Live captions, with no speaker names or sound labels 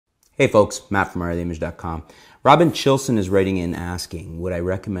Hey folks, Matt from outoftheimage.com. Robyn Chilson is writing in asking, would I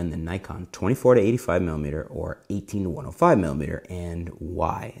recommend the Nikon 24-85mm or 18-105mm and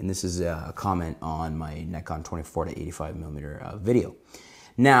why? And this is a comment on my Nikon 24-85mm video.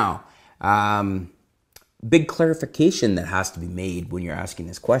 Now, big clarification that has to be made when you're asking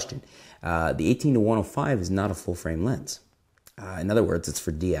this question. The 18-105 is not a full frame lens. In other words, it's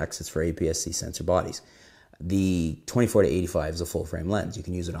for DX, it's for APS-C sensor bodies. The 24-85 is a full frame lens. You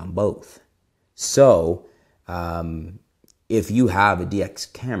can use it on both. So, if you have a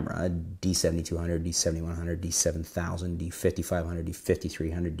DX camera, D7200, D7100, D7000, D5500,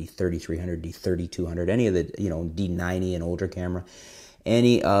 D5300, D3300, D3200, any of the, D90 and older camera,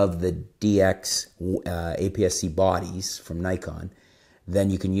 any of the DX APS-C bodies from Nikon, then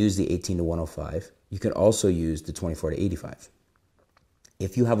you can use the 18-105. You can also use the 24-85.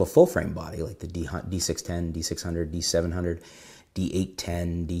 If you have a full frame body like the D610, D600, D700,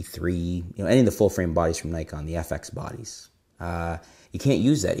 D810, D3, any of the full frame bodies from Nikon, the FX bodies, you can't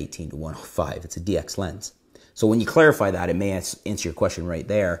use that 18-105. It's a DX lens. So when you clarify that, it may answer your question right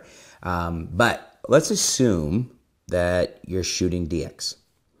there. But let's assume that you're shooting DX.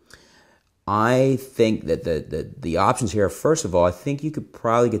 I think that the options here, first of all, I think you could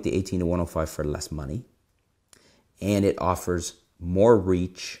probably get the 18-105 for less money. And it offers more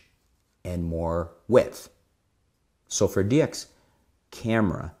reach and more width. So for a DX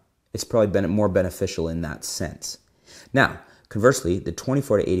camera, it's probably been more beneficial in that sense. Now, conversely, the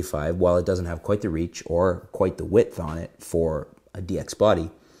 24-85, while it doesn't have quite the reach or quite the width on it for a DX body,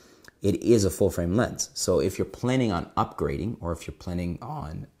 it is a full frame lens. So if you're planning on upgrading, or if you're planning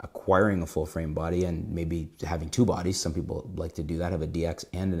on acquiring a full frame body and maybe having two bodies, some people like to do that, have a DX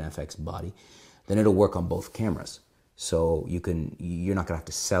and an FX body, then it'll work on both cameras. So you're not gonna have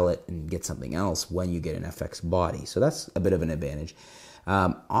to sell it and get something else when you get an FX body. So that's a bit of an advantage.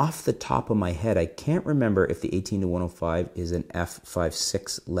 Off the top of my head, I can't remember if the 18-105 is an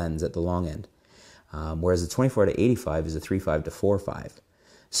f/5.6 lens at the long end, whereas the 24-85 is a 3.5 to 4.5.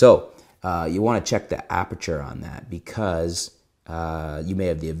 So you want to check the aperture on that, because you may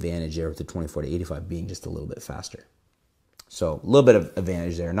have the advantage there with the 24-85 being just a little bit faster. So a little bit of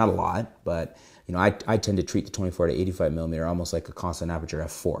advantage there, not a lot, but I tend to treat the 24-85mm almost like a constant aperture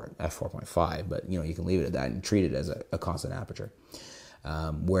f4.5, but you can leave it at that and treat it as a constant aperture.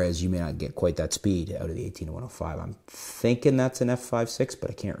 Whereas you may not get quite that speed out of the 18-105. I'm thinking that's an f/5.6, but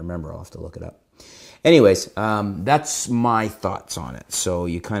I can't remember. I'll have to look it up. Anyways, that's my thoughts on it. So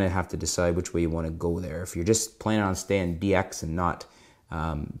you kind of have to decide which way you want to go there. If you're just planning on staying DX and not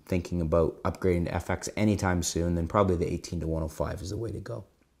thinking about upgrading to FX anytime soon, then probably the 18-105 is the way to go.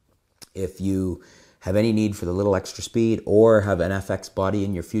 If you have any need for the little extra speed or have an FX body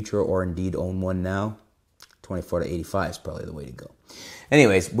in your future, or indeed own one now, 24-85 is probably the way to go.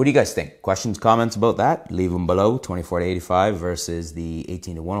 Anyways, what do you guys think? Questions, comments about that? Leave them below. 24-85 versus the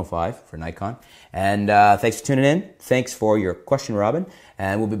 18-105 for Nikon. And thanks for tuning in. Thanks for your question, Robyn.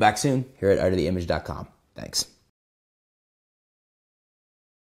 And we'll be back soon here at outoftheimage.com. Thanks.